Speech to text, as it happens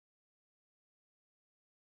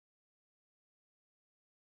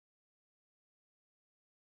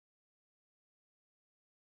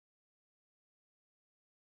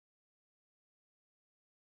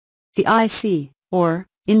The IC, or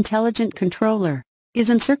Intelligent Controller, is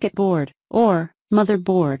a circuit board, or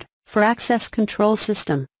motherboard, for access control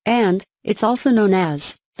system, and it's also known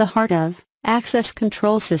as the heart of access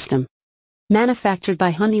control system. Manufactured by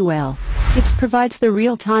Honeywell, it provides the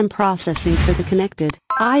real-time processing for the connected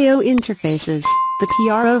I/O interfaces. The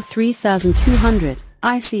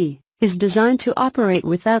PRO3200IC is designed to operate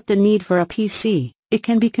without the need for a PC. It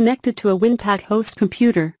can be connected to a WIN-PAK host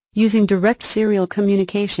computer using direct serial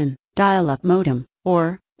communication, dial-up modem,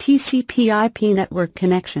 or TCP/IP network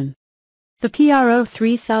connection. The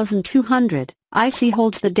PRO3200IC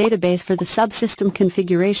holds the database for the subsystem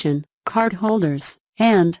configuration, card holders,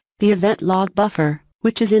 and the event log buffer,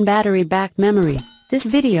 which is in battery-backed memory. This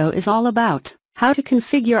video is all about how to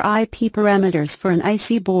configure IP parameters for an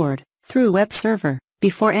IC board through web server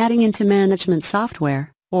before adding into management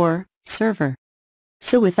software or server.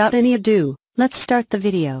 So without any ado, let's start the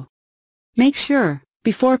video. Make sure,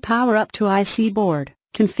 before power up to IC board,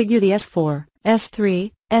 configure the S4,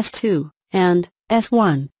 S3, S2, and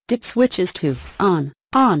S1 dip switches to on,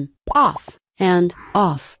 off, and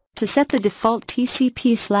off, to set the default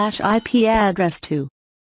TCP/IP address to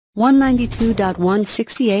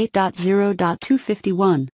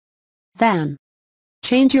 192.168.0.251. Then,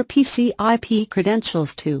 change your PC IP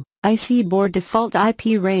credentials to IC board default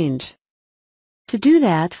IP range. To do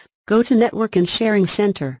that, go to Network and Sharing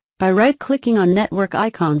Center by right-clicking on Network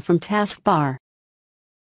icon from taskbar.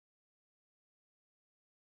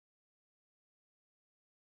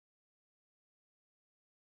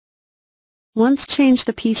 Once changed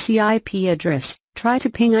the PC IP address, try to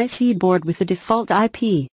ping IC board with the default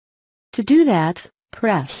IP. To do that,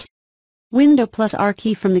 press Window plus R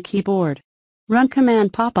key from the keyboard. Run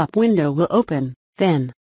command pop-up window will open,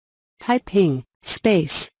 then type ping,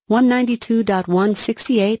 space,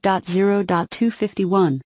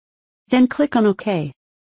 192.168.0.251. Then click on OK.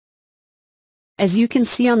 As you can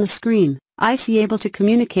see on the screen, IC able to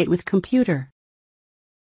communicate with computer.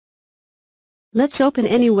 Let's open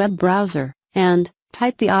any web browser and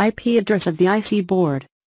type the IP address of the IC board.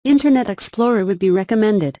 Internet Explorer would be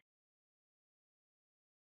recommended.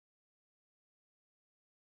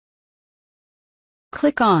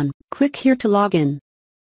 Click here to log in.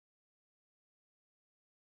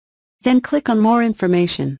 Then click on More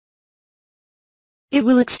Information. It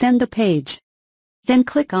will extend the page. Then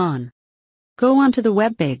click on Go on to the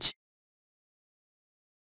web page.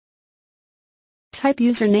 Type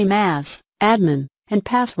username as admin and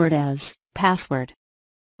password as password.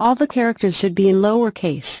 All the characters should be in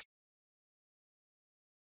lowercase.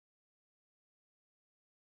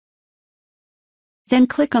 Then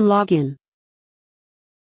click on Login.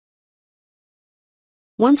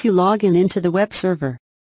 Once you log in into the web server,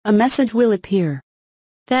 a message will appear.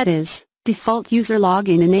 That is, default user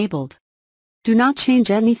login enabled. Do not change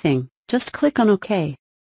anything, just click on OK.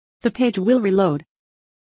 The page will reload.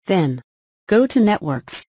 Then, go to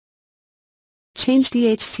Networks. Change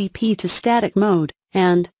DHCP to static mode,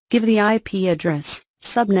 and give the IP address,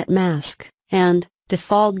 subnet mask, and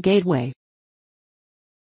default gateway.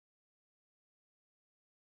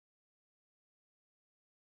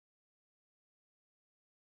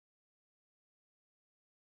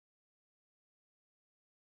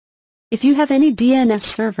 If you have any DNS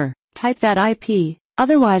server, type that IP,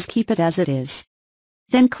 otherwise keep it as it is.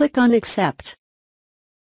 Then click on Accept.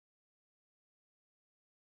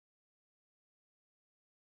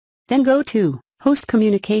 Then go to Host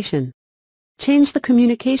Communication. Change the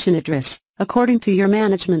communication address according to your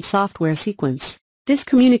management software sequence. This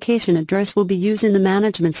communication address will be used in the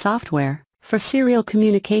management software for serial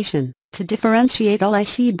communication to differentiate all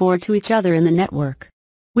IC board to each other in the network.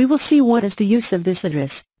 We will see what is the use of this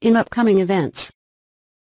address in upcoming events.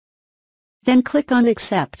 Then click on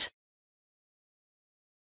Accept.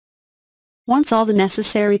 Once all the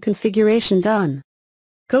necessary configuration done,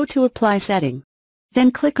 go to Apply Setting. Then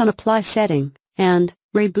click on Apply Setting, and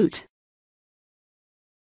Reboot.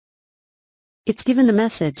 It's given the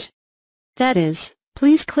message. That is,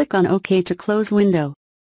 please click on OK to close window.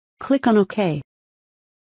 Click on OK.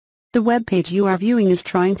 The web page you are viewing is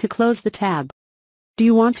trying to close the tab. Do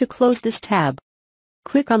you want to close this tab?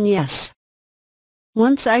 Click on Yes.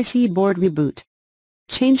 Once IC board reboot,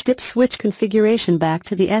 change dip switch configuration back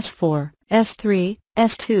to the S4, S3,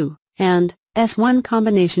 S2, and S1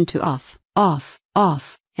 combination to off,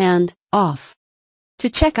 and off. To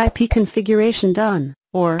check IP configuration done,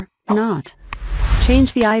 or not,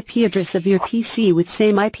 change the IP address of your PC with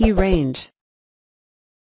same IP range.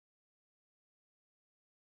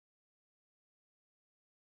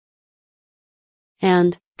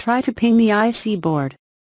 And try to ping the IC board.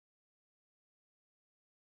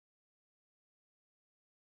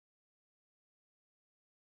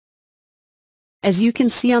 As you can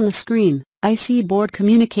see on the screen, IC board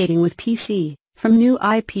communicating with PC from new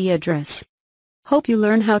IP address. Hope you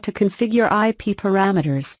learn how to configure IP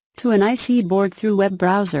parameters to an IC board through web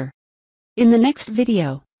browser. In the next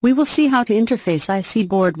video, we will see how to interface IC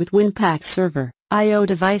board with WINPACK server, I/O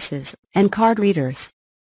devices, and card readers.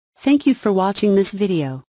 Thank you for watching this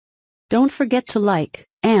video. Don't forget to like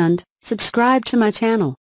and subscribe to my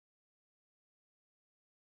channel.